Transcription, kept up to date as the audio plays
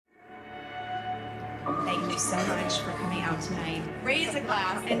Thank you so much for coming out tonight. Raise a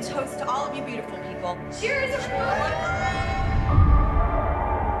glass and toast to all of you beautiful people. Cheers, everyone!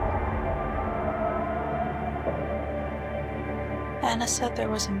 Anna said there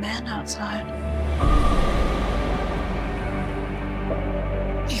was a man outside.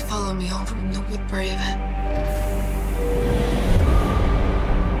 He followed me home from the Woodbury event.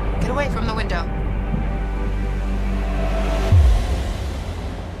 Get away from the window.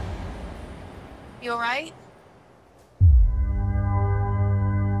 You all right?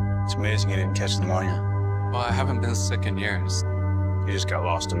 It's amazing you didn't catch pneumonia. Well, I haven't been sick in years. You just got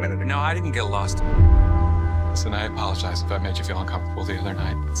lost a minute ago. No, I didn't get lost. Listen, I apologize if I made you feel uncomfortable the other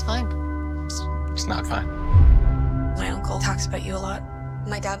night. It's fine. It's not fine. My uncle talks about you a lot.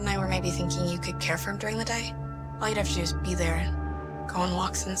 My dad and I were maybe thinking you could care for him during the day. All you'd have to do is be there and go on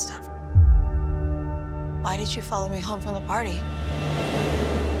walks and stuff. Why did you follow me home from the party?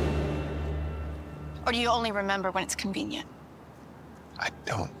 Or do you only remember when it's convenient? I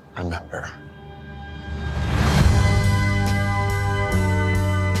don't remember.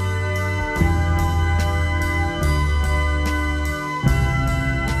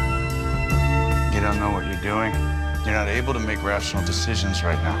 You don't know what you're doing. You're not able to make rational decisions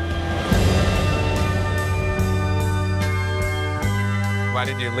right now. Why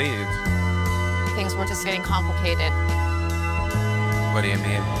did you leave? Things were just getting complicated. What do you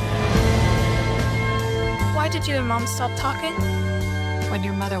mean? Why did you and Mom stop talking? When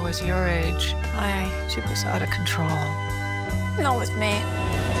your mother was your age, she was out of control. Not with me.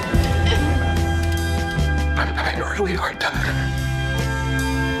 I'm having a really hard time.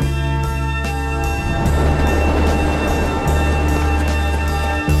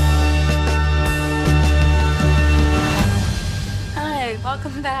 Hi,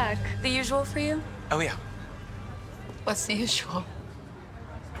 welcome back. The usual for you? Oh, yeah. What's the usual?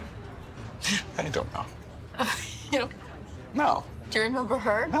 I don't know. You know, No. do you remember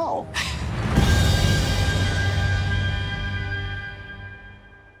her? No.